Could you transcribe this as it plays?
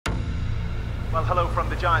Well, hello from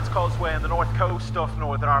the Giants Causeway on the north coast of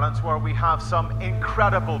Northern Ireland, where we have some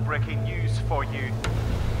incredible breaking news for you.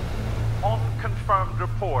 Unconfirmed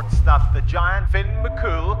reports that the giant Finn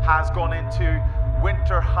McCool has gone into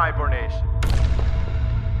winter hibernation.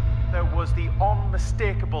 There was the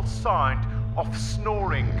unmistakable sound of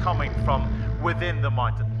snoring coming from within the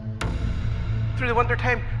mountain. Through the winter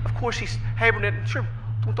time, of course, he's hibernating. Sure,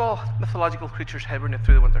 don't all mythological creatures hibernate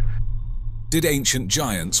through the winter? Did ancient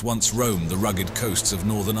giants once roam the rugged coasts of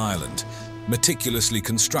Northern Ireland, meticulously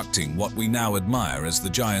constructing what we now admire as the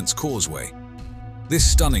Giants Causeway? This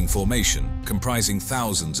stunning formation, comprising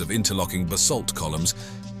thousands of interlocking basalt columns,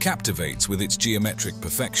 captivates with its geometric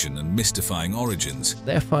perfection and mystifying origins.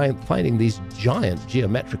 They're finding these giant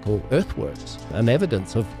geometrical earthworks and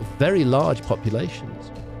evidence of very large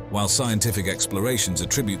populations. While scientific explorations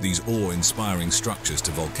attribute these awe-inspiring structures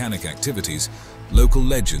to volcanic activities, local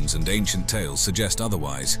legends and ancient tales suggest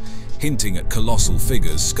otherwise, hinting at colossal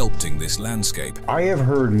figures sculpting this landscape. I have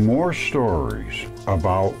heard more stories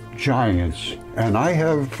about giants, and I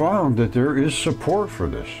have found that there is support for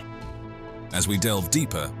this. As we delve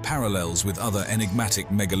deeper, parallels with other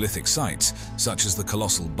enigmatic megalithic sites, such as the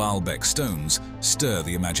colossal Baalbek stones, stir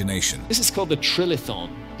the imagination. This is called the trilithon.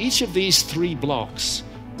 Each of these 3 blocks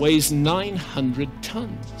weighs 900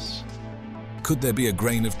 tons. Could there be a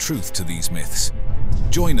grain of truth to these myths?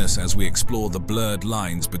 Join us as we explore the blurred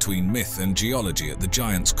lines between myth and geology at the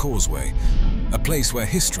Giants Causeway, a place where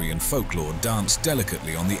history and folklore dance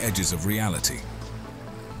delicately on the edges of reality.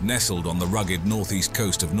 Nestled on the rugged northeast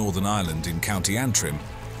coast of Northern Ireland in County Antrim,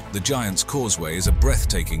 the Giants Causeway is a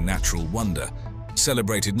breathtaking natural wonder,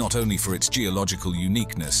 celebrated not only for its geological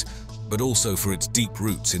uniqueness, but also for its deep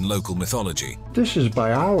roots in local mythology. This is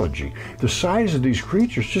biology. The size of these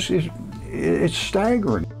creatures it's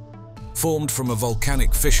staggering. Formed from a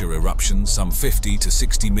volcanic fissure eruption some 50 to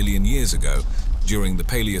 60 million years ago, during the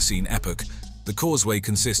Paleocene epoch, the causeway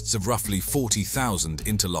consists of roughly 40,000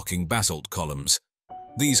 interlocking basalt columns.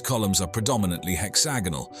 These columns are predominantly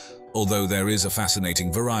hexagonal, although there is a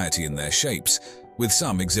fascinating variety in their shapes, with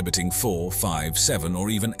some exhibiting 4, 5, 7, or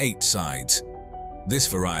even 8 sides. This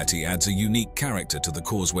variety adds a unique character to the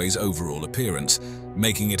causeway's overall appearance,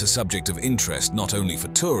 making it a subject of interest not only for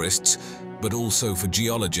tourists, but also for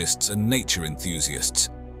geologists and nature enthusiasts.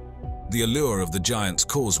 The allure of the Giants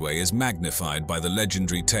Causeway is magnified by the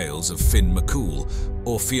legendary tales of Finn McCool,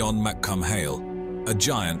 or Fionn mac Cumhaill, a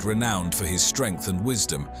giant renowned for his strength and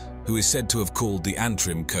wisdom, who is said to have called the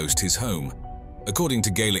Antrim coast his home. According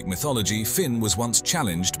to Gaelic mythology, Finn was once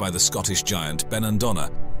challenged by the Scottish giant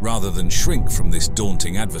Benandonna. Rather than shrink from this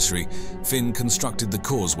daunting adversary, Finn constructed the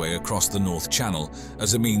causeway across the North Channel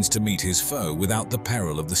as a means to meet his foe without the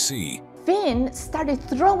peril of the sea. Finn started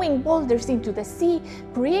throwing boulders into the sea,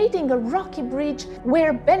 creating a rocky bridge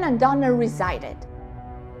where Benandonna resided.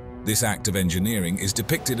 This act of engineering is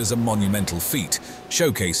depicted as a monumental feat,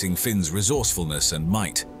 showcasing Finn's resourcefulness and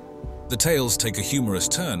might. The tales take a humorous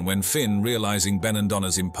turn when Finn, realizing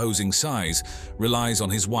Benandonna's imposing size, relies on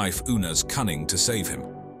his wife Una's cunning to save him.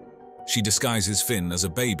 She disguises Finn as a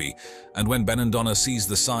baby, and when Benandonna sees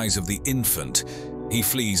the size of the infant, he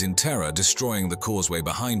flees in terror, destroying the causeway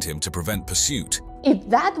behind him to prevent pursuit. If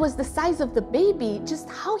that was the size of the baby, just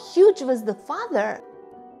how huge was the father?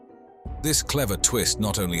 This clever twist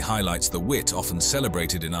not only highlights the wit often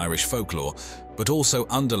celebrated in Irish folklore, but also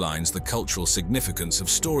underlines the cultural significance of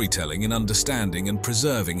storytelling in understanding and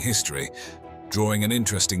preserving history. Drawing an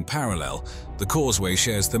interesting parallel, the causeway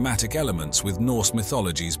shares thematic elements with Norse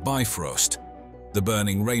mythology's Bifrost, the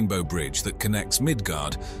burning rainbow bridge that connects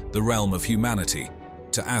Midgard, the realm of humanity,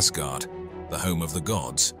 to Asgard, the home of the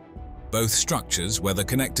gods. Both structures, whether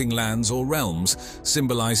connecting lands or realms,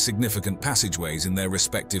 symbolize significant passageways in their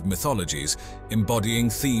respective mythologies, embodying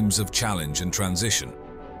themes of challenge and transition.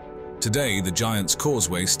 Today, the Giants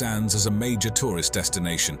Causeway stands as a major tourist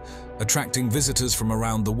destination, attracting visitors from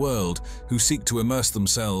around the world who seek to immerse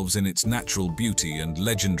themselves in its natural beauty and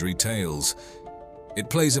legendary tales. It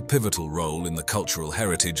plays a pivotal role in the cultural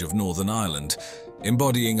heritage of Northern Ireland,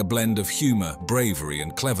 embodying a blend of humor, bravery,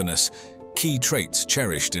 and cleverness, key traits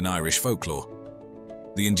cherished in Irish folklore.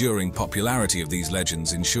 The enduring popularity of these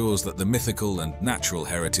legends ensures that the mythical and natural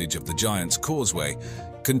heritage of the Giants Causeway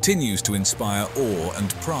continues to inspire awe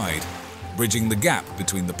and pride, bridging the gap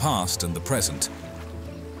between the past and the present.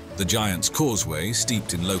 The Giants Causeway,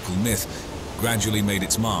 steeped in local myth, gradually made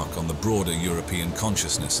its mark on the broader European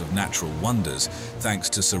consciousness of natural wonders, thanks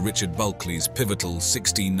to Sir Richard Bulkeley's pivotal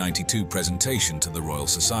 1692 presentation to the Royal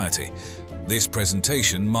Society. This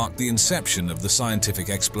presentation marked the inception of the scientific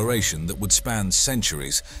exploration that would span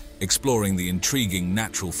centuries, exploring the intriguing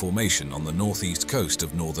natural formation on the northeast coast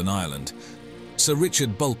of Northern Ireland. Sir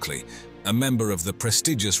Richard Bulkeley, a member of the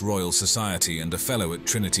prestigious Royal Society and a fellow at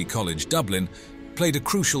Trinity College, Dublin, played a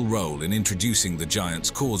crucial role in introducing the Giants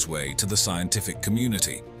Causeway to the scientific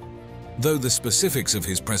community. Though the specifics of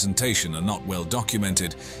his presentation are not well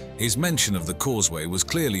documented, his mention of the causeway was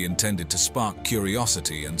clearly intended to spark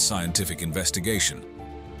curiosity and scientific investigation.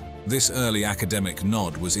 This early academic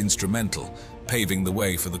nod was instrumental, paving the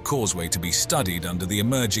way for the causeway to be studied under the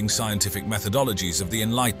emerging scientific methodologies of the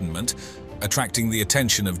Enlightenment, attracting the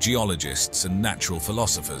attention of geologists and natural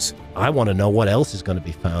philosophers. I want to know what else is going to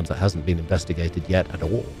be found that hasn't been investigated yet at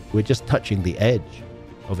all. We're just touching the edge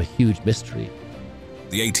of a huge mystery.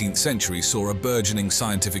 The 18th century saw a burgeoning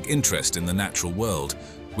scientific interest in the natural world,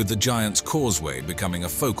 with the Giants Causeway becoming a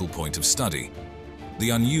focal point of study. The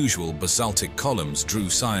unusual basaltic columns drew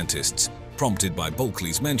scientists, prompted by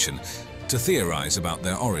Bulkeley's mention, to theorize about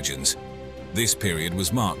their origins. This period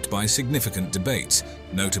was marked by significant debates,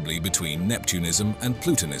 notably between Neptunism and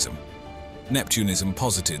Plutonism. Neptunism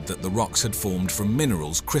posited that the rocks had formed from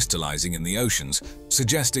minerals crystallizing in the oceans,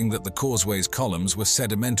 suggesting that the causeway's columns were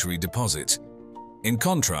sedimentary deposits. In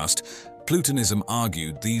contrast, Plutonism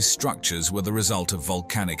argued these structures were the result of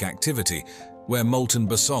volcanic activity, where molten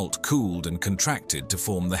basalt cooled and contracted to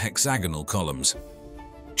form the hexagonal columns.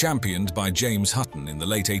 Championed by James Hutton in the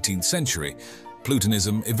late 18th century,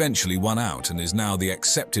 Plutonism eventually won out and is now the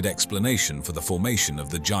accepted explanation for the formation of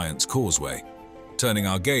the Giants Causeway. Turning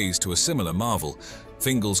our gaze to a similar marvel,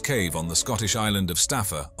 Fingal's Cave on the Scottish island of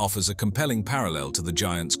Staffa offers a compelling parallel to the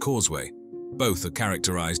Giants Causeway. Both are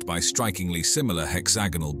characterized by strikingly similar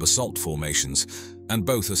hexagonal basalt formations, and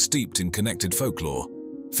both are steeped in connected folklore.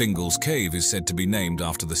 Fingal's Cave is said to be named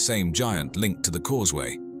after the same giant linked to the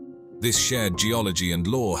causeway. This shared geology and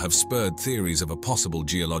lore have spurred theories of a possible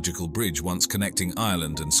geological bridge once connecting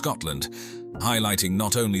Ireland and Scotland, highlighting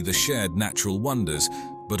not only the shared natural wonders,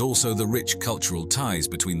 but also the rich cultural ties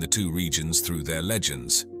between the two regions through their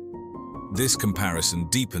legends. This comparison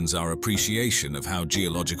deepens our appreciation of how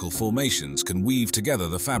geological formations can weave together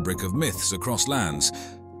the fabric of myths across lands.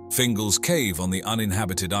 Fingal's Cave on the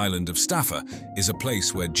uninhabited island of Staffa is a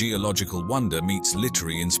place where geological wonder meets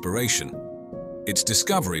literary inspiration. Its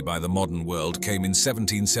discovery by the modern world came in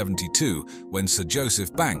 1772 when Sir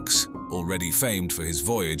Joseph Banks, already famed for his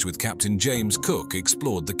voyage with Captain James Cook,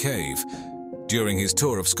 explored the cave. During his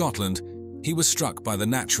tour of Scotland, he was struck by the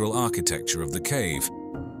natural architecture of the cave.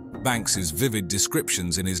 Banks's vivid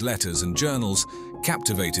descriptions in his letters and journals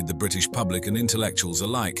captivated the British public and intellectuals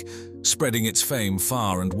alike, spreading its fame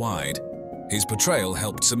far and wide. His portrayal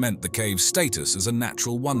helped cement the cave's status as a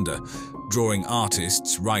natural wonder, drawing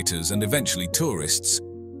artists, writers, and eventually tourists,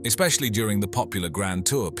 especially during the popular Grand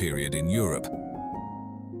Tour period in Europe.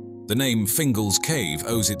 The name Fingal's Cave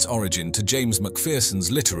owes its origin to James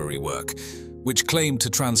Macpherson's literary work, which claimed to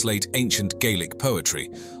translate ancient Gaelic poetry,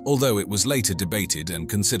 although it was later debated and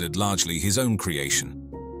considered largely his own creation.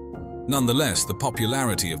 Nonetheless, the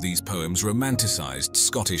popularity of these poems romanticized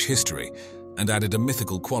Scottish history and added a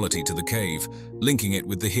mythical quality to the cave, linking it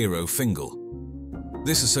with the hero Fingal.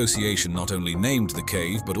 This association not only named the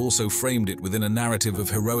cave, but also framed it within a narrative of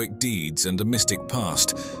heroic deeds and a mystic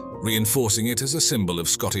past, reinforcing it as a symbol of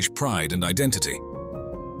Scottish pride and identity.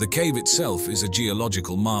 The cave itself is a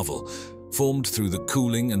geological marvel, formed through the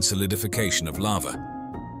cooling and solidification of lava.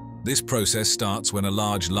 This process starts when a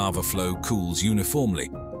large lava flow cools uniformly,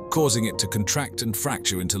 causing it to contract and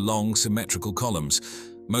fracture into long, symmetrical columns,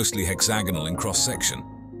 mostly hexagonal in cross-section.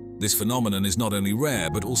 This phenomenon is not only rare,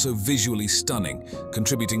 but also visually stunning,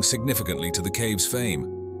 contributing significantly to the cave's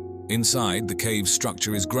fame. Inside, the cave's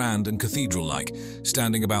structure is grand and cathedral-like,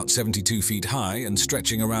 standing about 72 feet high and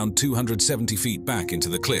stretching around 270 feet back into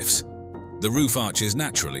the cliffs. The roof arches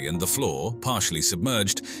naturally, and the floor, partially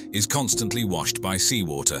submerged, is constantly washed by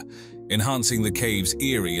seawater, enhancing the cave's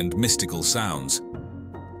eerie and mystical sounds.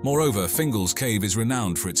 Moreover, Fingal's Cave is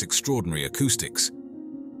renowned for its extraordinary acoustics.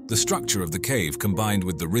 The structure of the cave, combined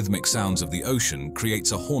with the rhythmic sounds of the ocean,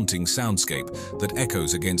 creates a haunting soundscape that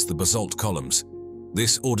echoes against the basalt columns.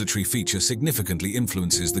 This auditory feature significantly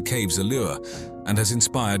influences the cave's allure and has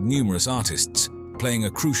inspired numerous artists, playing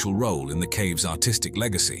a crucial role in the cave's artistic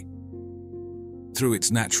legacy. Through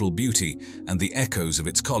its natural beauty and the echoes of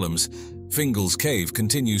its columns, Fingal's Cave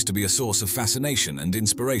continues to be a source of fascination and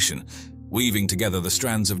inspiration, weaving together the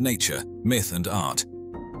strands of nature, myth, and art.